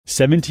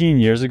17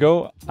 years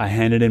ago, I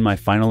handed in my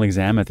final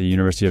exam at the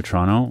University of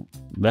Toronto,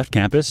 left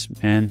campus,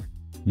 and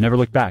never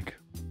looked back.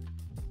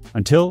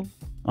 Until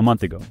a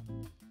month ago.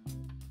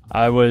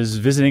 I was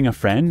visiting a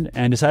friend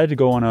and decided to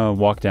go on a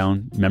walk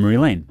down memory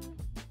lane.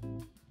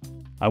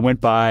 I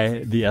went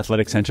by the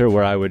athletic center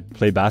where I would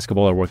play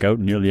basketball or work out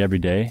nearly every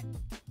day,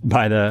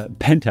 by the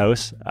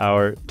penthouse,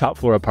 our top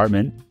floor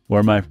apartment,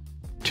 where my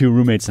two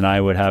roommates and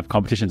I would have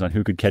competitions on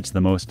who could catch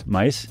the most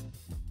mice,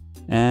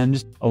 and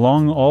just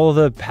along all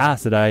the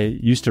paths that I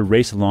used to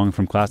race along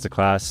from class to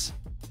class,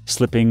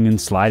 slipping and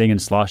sliding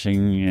and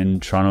sloshing in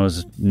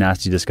Toronto's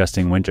nasty,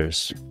 disgusting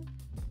winters.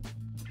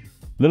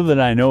 Little did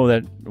I know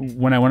that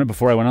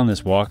before I went on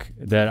this walk,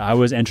 that I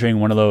was entering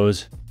one of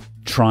those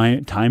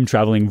time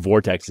traveling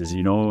vortexes,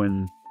 you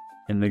know,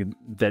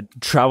 that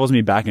travels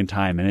me back in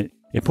time, and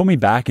it put me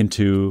back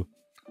into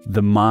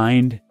the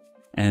mind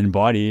and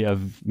body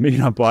of, maybe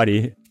not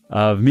body,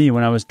 of me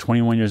when I was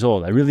 21 years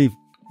old. I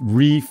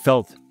really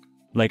felt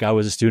like I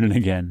was a student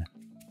again.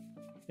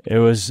 It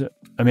was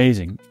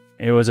amazing.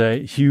 It was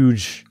a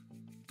huge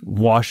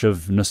wash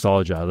of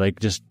nostalgia, like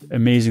just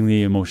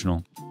amazingly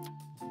emotional.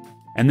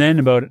 And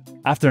then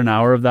after an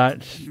hour of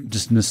that,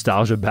 just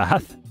nostalgia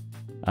bath,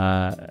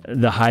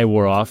 the high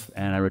wore off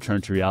and I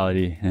returned to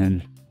reality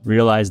and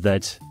realized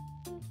that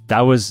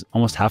was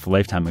almost half a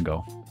lifetime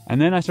ago. And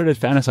then I started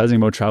fantasizing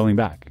about traveling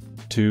back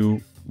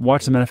to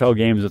watch some NFL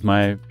games with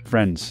my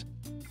friends,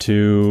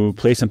 to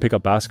play some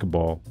pickup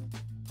basketball,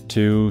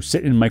 to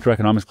sit in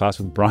microeconomics class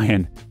with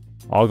Brian,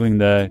 ogling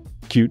the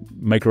cute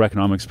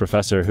microeconomics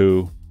professor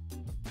who,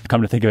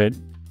 come to think of it,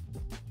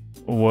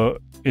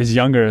 was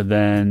younger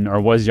than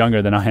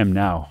I am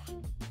now.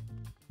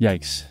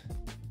 Yikes.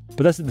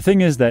 But the thing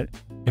is that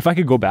if I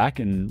could go back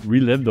and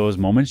relive those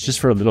moments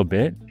just for a little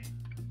bit,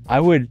 I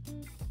would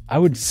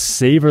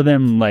savor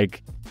them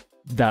like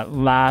that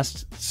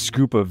last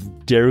scoop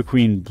of Dairy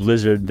Queen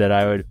Blizzard that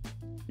I would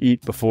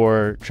eat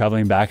before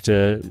traveling back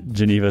to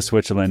Geneva,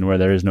 Switzerland, where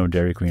there is no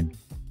Dairy Queen.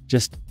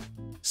 Just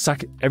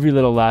suck every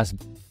little last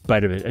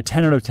bite of it. A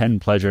 10 out of 10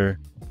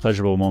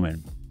 pleasurable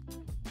moment.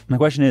 My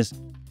question is,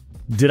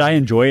 did I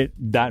enjoy it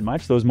that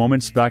much, those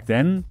moments back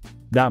then,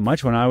 that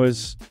much when I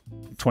was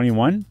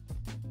 21?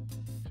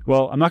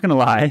 Well, I'm not going to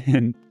lie,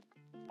 and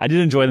I did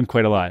enjoy them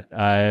quite a lot.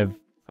 I've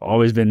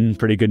always been a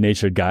pretty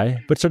good-natured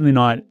guy, but certainly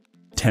not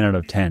 10 out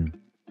of 10.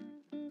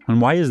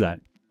 And why is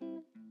that?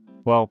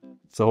 Well,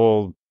 it's the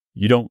whole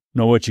you don't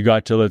know what you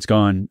got till it's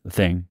gone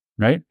thing,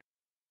 right?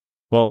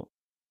 Well,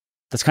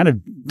 that's kind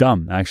of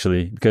dumb,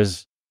 actually,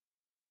 because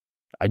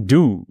I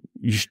do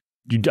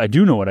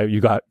know what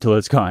you got till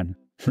it's gone.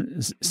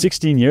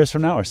 16 years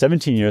from now or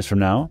 17 years from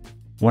now,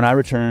 when I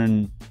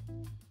return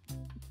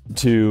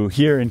to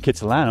here in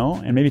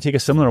Kitsilano and maybe take a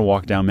similar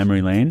walk down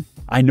memory lane,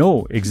 I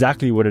know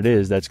exactly what it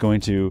is that I'm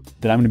going to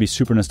be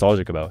super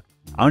nostalgic about.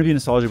 I'm going to be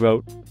nostalgic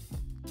about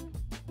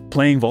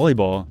playing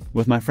volleyball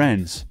with my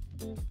friends,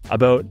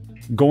 about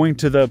going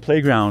to the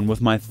playground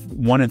with my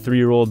 1 and 3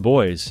 year old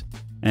boys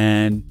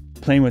and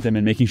playing with them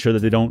and making sure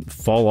that they don't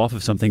fall off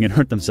of something and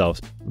hurt themselves,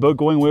 about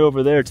going way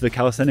over there to the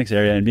calisthenics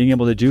area and being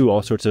able to do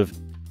all sorts of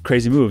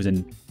crazy moves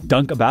and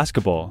dunk a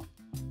basketball.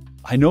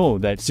 I know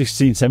that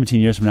 16, 17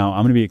 years from now,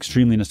 I'm going to be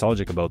extremely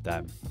nostalgic about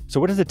that.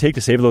 So what does it take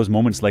to savor those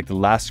moments like the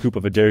last scoop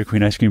of a Dairy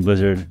Queen ice cream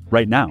blizzard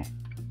right now?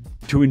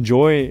 To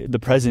enjoy the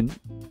present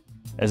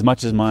as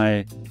much as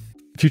my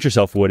future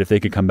self would if they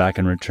could come back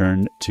and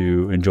return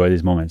to enjoy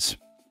these moments.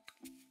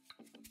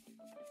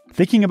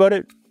 Thinking about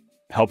it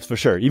helps for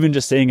sure. Even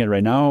just saying it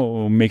right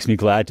now makes me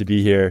glad to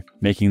be here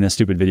making this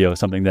stupid video,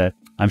 something that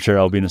I'm sure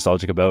I'll be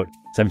nostalgic about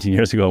 17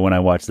 years ago when I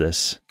watched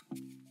this.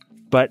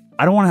 But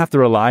I don't want to have to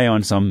rely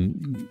on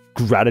some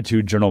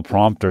gratitude journal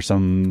prompt or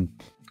some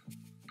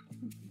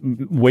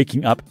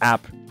waking up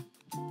app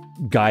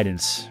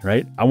guidance,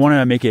 right? I want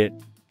to make it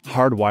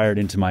hardwired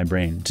into my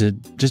brain to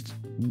just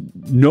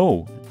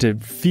know, to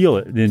feel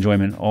it, the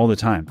enjoyment all the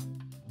time.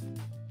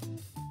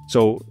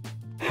 So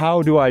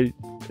how do I,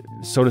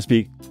 so to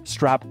speak,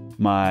 strap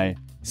my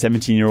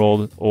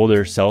 17-year-old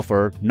older self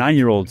or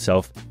 9-year-old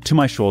self to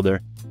my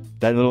shoulder,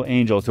 that little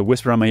angel to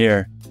whisper on my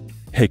ear,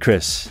 "Hey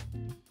Chris,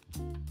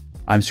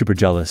 I'm super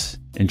jealous.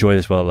 Enjoy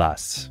this while it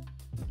lasts."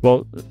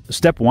 Well,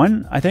 step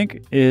one, I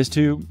think, is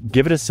to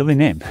give it a silly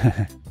name.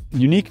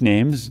 Unique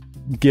names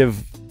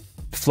give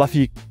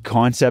fluffy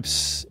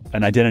concepts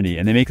an identity,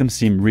 and they make them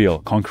seem real,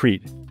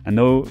 concrete, and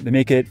they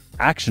make it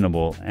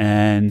actionable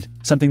and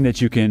something that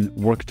you can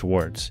work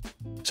towards.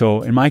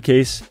 So in my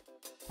case,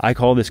 I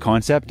call this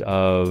concept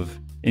of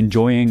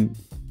enjoying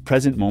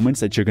present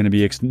moments that you're going to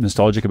be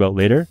nostalgic about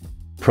later,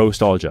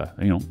 prostalgia,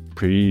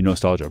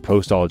 pre-nostalgia,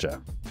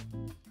 prostalgia.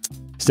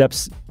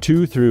 Steps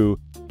 2 through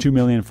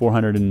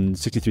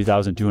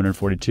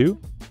 2,463,242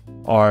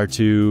 are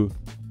to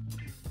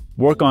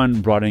work on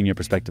broadening your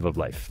perspective of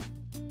life.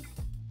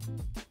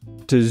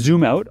 To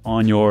zoom out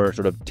on your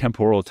sort of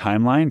temporal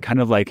timeline, kind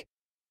of like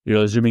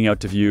zooming out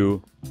to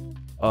view,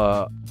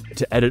 to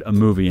edit a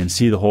movie and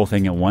see the whole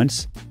thing at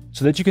once,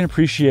 so that you can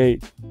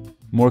appreciate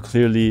more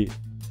clearly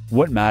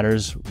what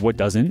matters, what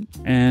doesn't,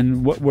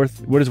 and what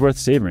is worth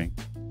savoring.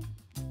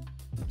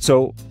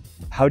 So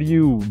how do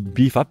you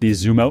beef up these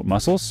zoom out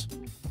muscles?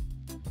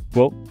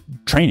 Well,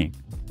 training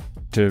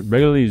to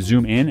regularly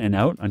zoom in and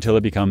out until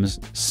it becomes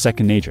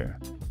second nature.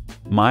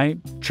 My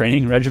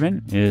training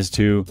regimen is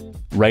to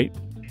write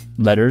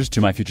letters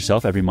to my future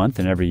self every month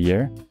and every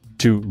year,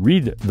 to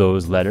read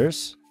those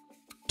letters,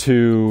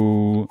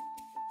 to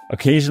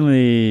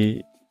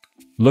occasionally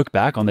look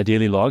back on the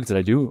daily logs that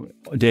I do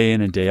day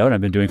in and day out,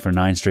 I've been doing for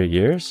 9 straight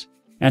years,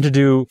 and to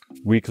do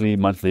weekly,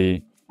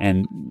 monthly,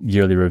 and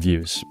yearly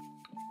reviews.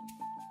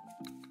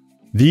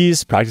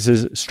 These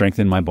practices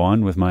strengthen my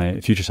bond with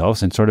my future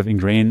selves and sort of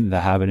ingrain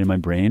the habit in my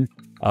brain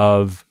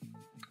of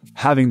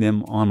having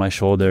them on my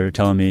shoulder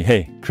telling me,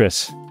 hey,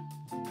 Chris,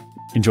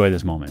 enjoy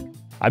this moment.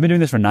 I've been doing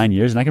this for 9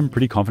 years, and I can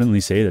pretty confidently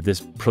say that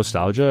this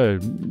prostalgia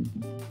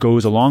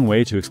goes a long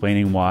way to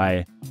explaining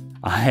why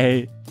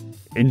I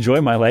enjoy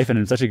my life and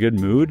in such a good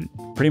mood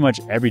pretty much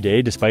every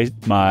day,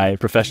 despite my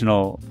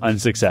professional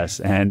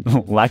unsuccess and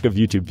lack of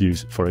YouTube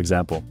views, for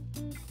example.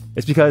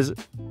 It's because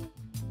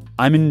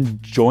I'm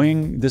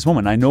enjoying this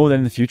moment. I know that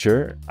in the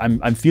future,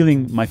 I'm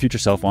feeling my future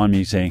self on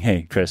me saying,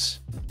 hey, Chris,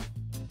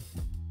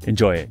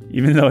 enjoy it.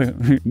 Even though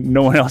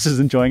no one else is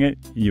enjoying it,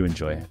 you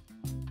enjoy it.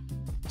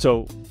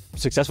 So,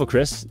 successful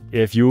Chris,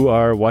 if you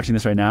are watching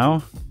this right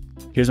now,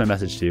 here's my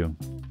message to you.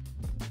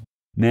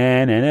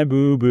 Na na na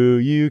boo boo,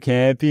 you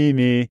can't be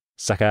me,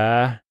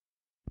 sucker.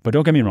 But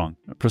don't get me wrong,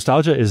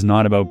 prostalgia is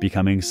not about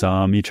becoming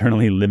some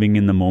eternally living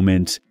in the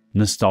moment,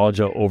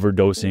 nostalgia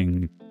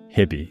overdosing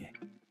hippie.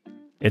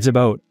 It's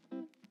about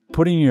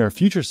putting your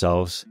future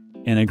selves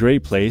in a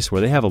great place where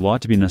they have a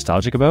lot to be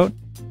nostalgic about,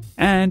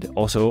 and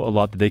also a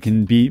lot that they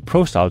can be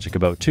prostalgic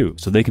about too.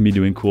 So they can be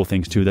doing cool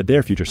things too that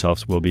their future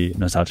selves will be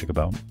nostalgic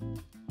about.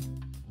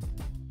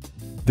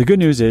 The good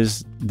news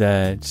is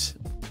that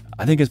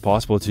I think it's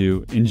possible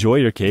to enjoy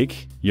your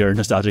cake, your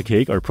nostalgic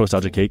cake or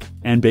prostalgic cake,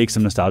 and bake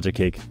some nostalgic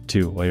cake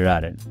too while you're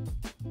at it.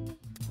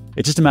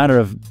 It's just a matter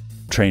of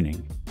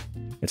training.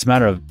 It's a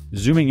matter of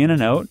zooming in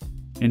and out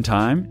in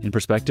time, in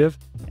perspective,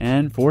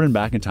 and forward and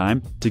back in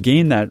time to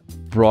gain that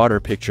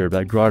broader picture,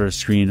 that broader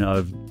screen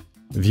of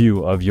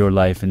view of your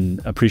life and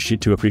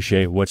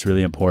appreciate what's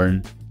really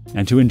important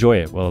and to enjoy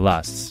it while it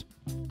lasts.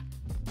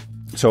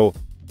 So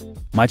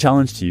my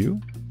challenge to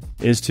you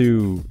is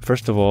to,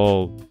 first of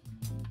all,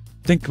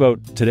 think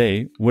about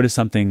today, what is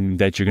something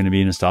that you're going to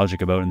be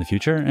nostalgic about in the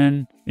future,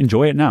 and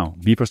enjoy it now.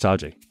 Be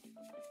prostalgic.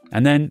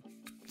 And then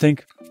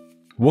think,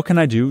 what can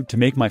I do to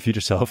make my future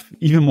self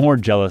even more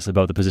jealous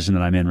about the position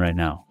that I'm in right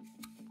now?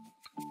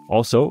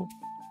 Also,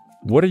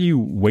 what are you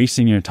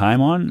wasting your time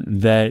on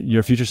that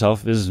your future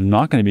self is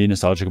not going to be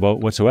nostalgic about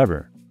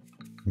whatsoever?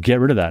 Get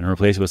rid of that and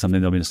replace it with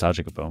something they'll be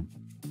nostalgic about.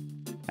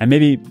 And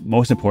maybe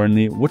most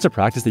importantly, what's a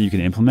practice that you can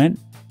implement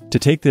to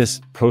take this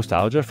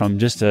prostalgia from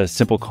just a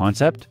simple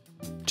concept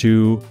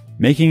to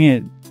making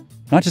it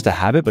not just a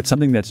habit, but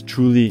something that's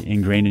truly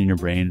ingrained in your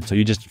brain, so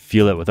you just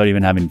feel it without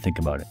even having to think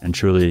about it, and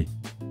truly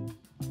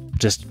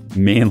just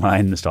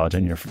mainline nostalgia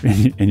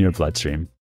in your bloodstream.